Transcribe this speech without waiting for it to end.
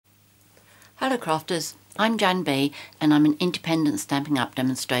Hello crafters, I'm JanB and I'm an independent Stampin' Up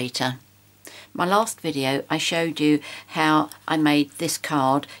demonstrator. My last video I showed you how I made this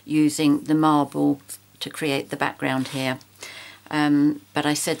card using the marble to create the background here. But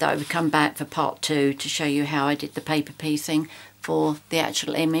I said that I would come back for part 2 to show you how I did the paper piecing for the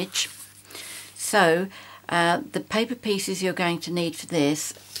actual image. So the paper pieces you're going to need for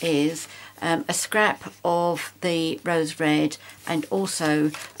this is a scrap of the rose red and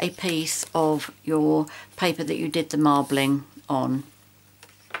also a piece of your paper that you did the marbling on.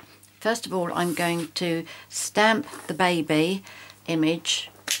 First of all, I'm going to stamp the baby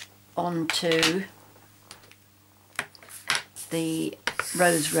image onto the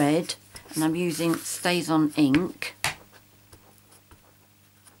rose red, and I'm using Stazon ink.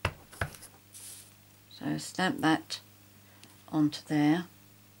 So stamp that onto there.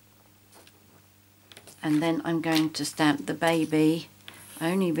 And then I'm going to stamp the baby. I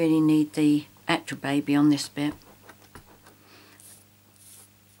only really need the actual baby on this bit.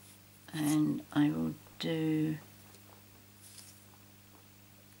 And I will do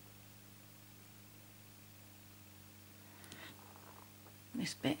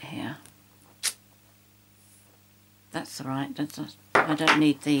this bit here. That's alright, I don't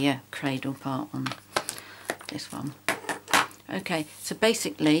need the cradle part on this one. Okay, so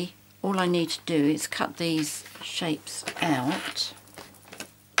basically all I need to do is cut these shapes out.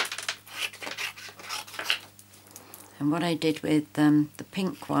 And what I did with the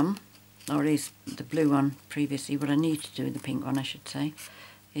pink one, or at least the blue one previously, what I need to do with the pink one I should say,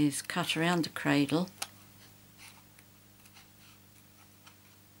 is cut around the cradle.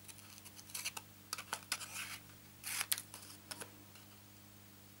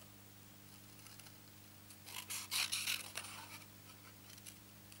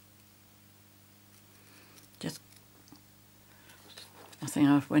 I think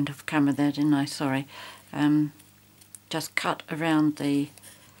I went off camera there, didn't I? Sorry. Just cut around the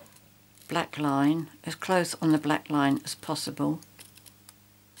black line, as close on the black line as possible.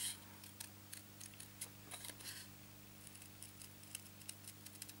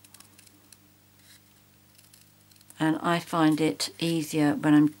 And I find it easier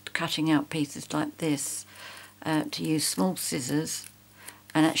when I'm cutting out pieces like this to use small scissors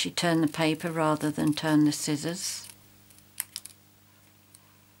and actually turn the paper rather than turn the scissors.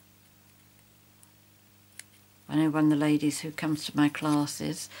 I know one of the ladies who comes to my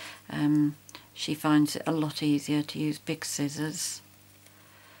classes, she finds it a lot easier to use big scissors.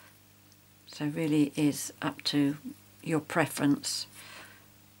 So really is up to your preference.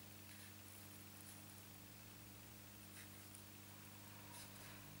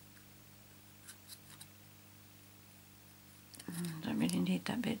 Don't really need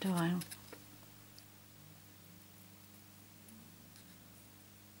that bit, do I?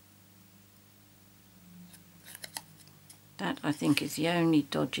 That I think is the only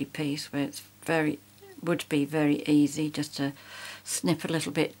dodgy piece where it's would be very easy just to snip a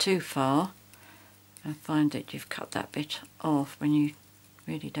little bit too far and find that you've cut that bit off when you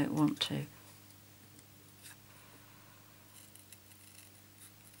really don't want to.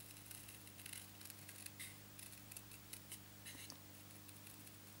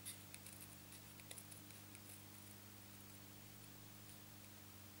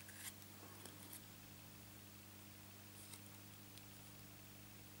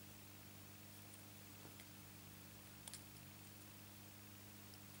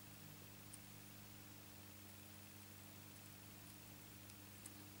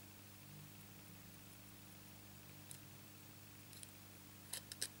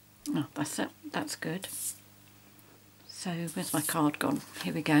 Oh, that's it. That's good. So where's my card gone?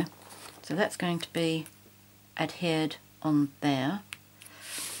 Here we go. So that's going to be adhered on there.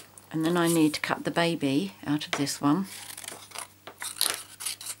 And then I need to cut the baby out of this one.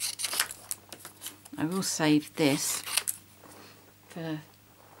 I will save this for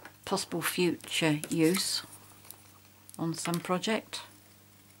possible future use on some project.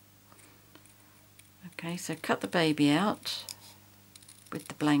 Okay, so cut the baby out with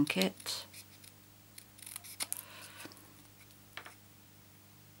the blanket.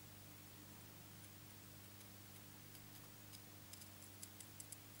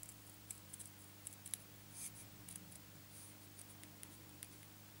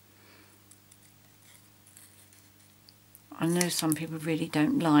 I know some people really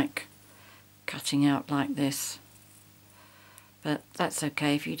don't like cutting out like this, but that's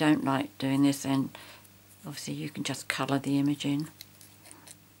okay. If you don't like doing this, then obviously you can just colour the image in.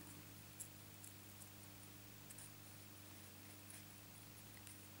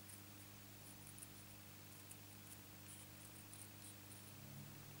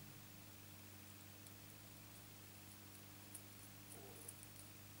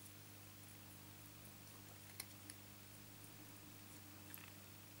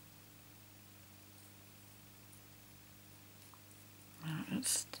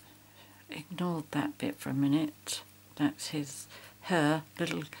 just ignored that bit for a minute. That's her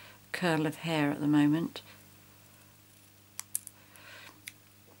little curl of hair at the moment.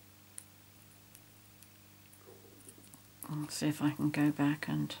 I'll see if I can go back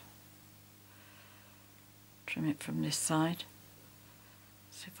and trim it from this side.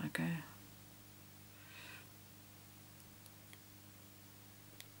 See if I go.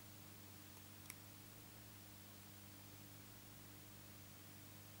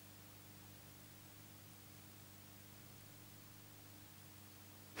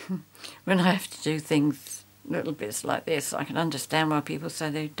 When I have to do things, little bits like this, I can understand why people say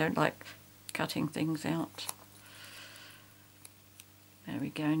they don't like cutting things out. There we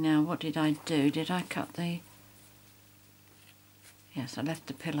go. Now, what did I do? Did I cut the... Yes, I left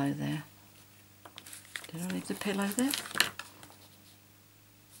the pillow there. Did I leave the pillow there?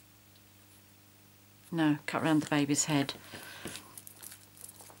 No, cut around the baby's head.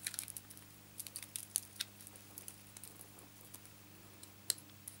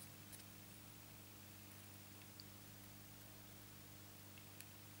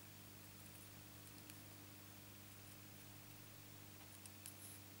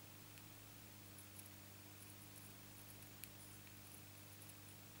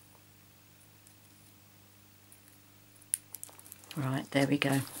 Right, there we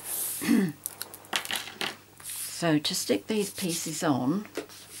go. So to stick these pieces on,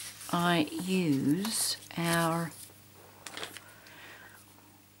 I use our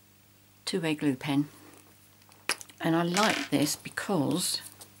 2-way glue pen. And I like this because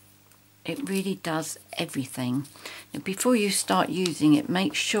it really does everything. Now, before you start using it,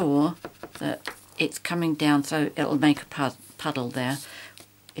 make sure that it's coming down so it'll make a puddle there.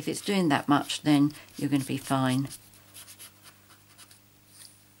 If it's doing that much, then you're going to be fine.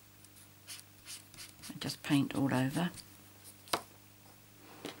 Just paint all over.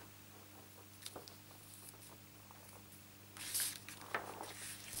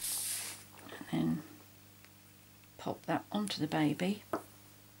 And then pop that onto the baby.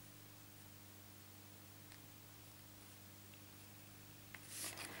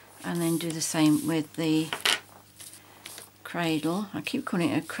 And then do the same with the cradle. I keep calling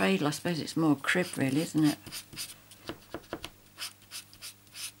it a cradle, I suppose it's more a crib really, isn't it?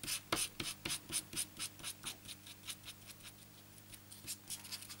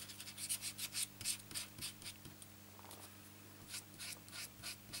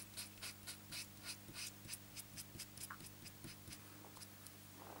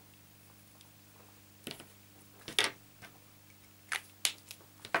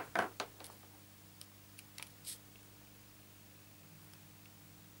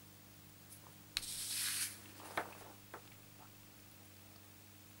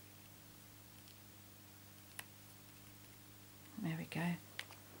 There we go.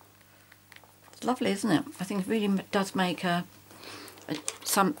 It's lovely, isn't it? I think it really does make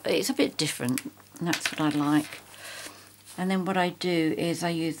it's a bit different, and that's what I like. And then what I do is I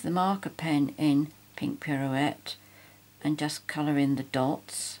use the marker pen in Pink Pirouette and just colour in the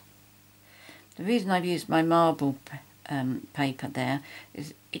dots. The reason I've used my marble paper there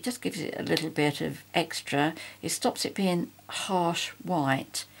is it just gives it a little bit of extra. It stops it being harsh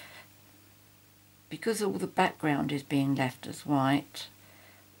white. Because all the background is being left as white,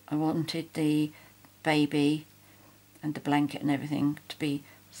 I wanted the baby and the blanket and everything to be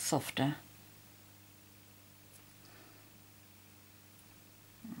softer.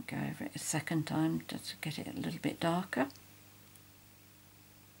 I'll go over it a second time just to get it a little bit darker.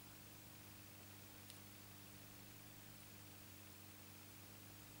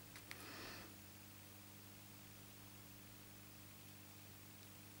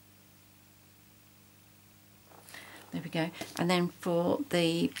 There we go. And then for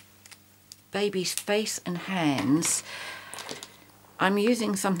the baby's face and hands, I'm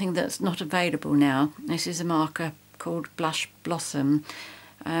using something that's not available now. This is a marker called Blush Blossom.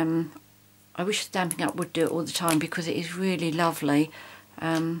 I wish Stampin' Up would do it all the time because it is really lovely.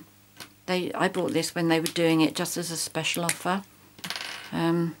 I bought this when they were doing it just as a special offer.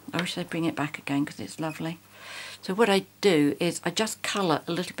 I wish they'd bring it back again because it's lovely. So what I do is I just colour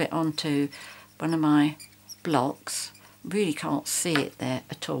a little bit onto one of my blocks. Really can't see it there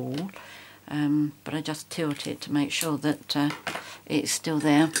at all, but I just tilt it to make sure that it's still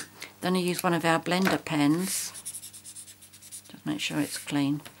there. Then I use one of our blender pens, just make sure it's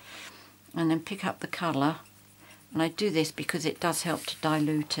clean, and then pick up the colour. And I do this because it does help to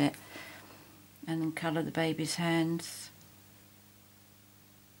dilute it. And then colour the baby's hands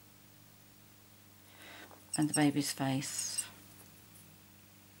and the baby's face.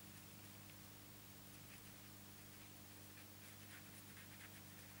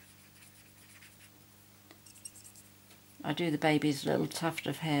 I do the baby's little tuft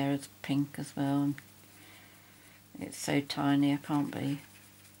of hair as pink as well. It's so tiny I can't be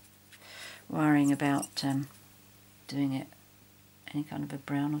worrying about doing it any kind of a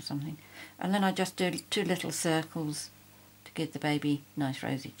brown or something. And then I just do 2 little circles to give the baby nice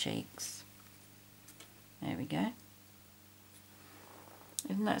rosy cheeks. There we go.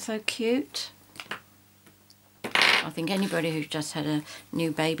 Isn't that so cute? I think anybody who's just had a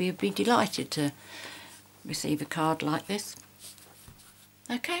new baby would be delighted to receive a card like this.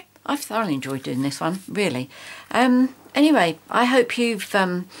 Okay, I've thoroughly enjoyed doing this one, really. Anyway, I hope you've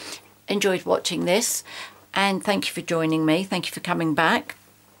enjoyed watching this, and thank you for joining me. Thank you for coming back.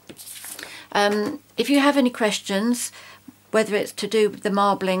 If you have any questions, whether it's to do with the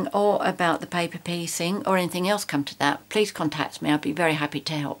marbling or about the paper piecing or anything else come to that, please contact me. I'll be very happy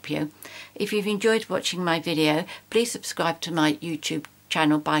to help you. If you've enjoyed watching my video, please subscribe to my YouTube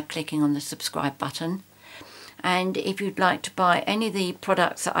channel by clicking on the subscribe button. And if you'd like to buy any of the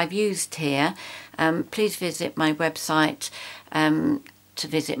products that I've used here, please visit my website to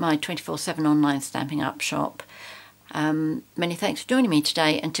visit my 24/7 online Stampin' Up shop. Many thanks for joining me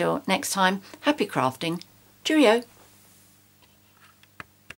today. Until next time, happy crafting. Cheerio.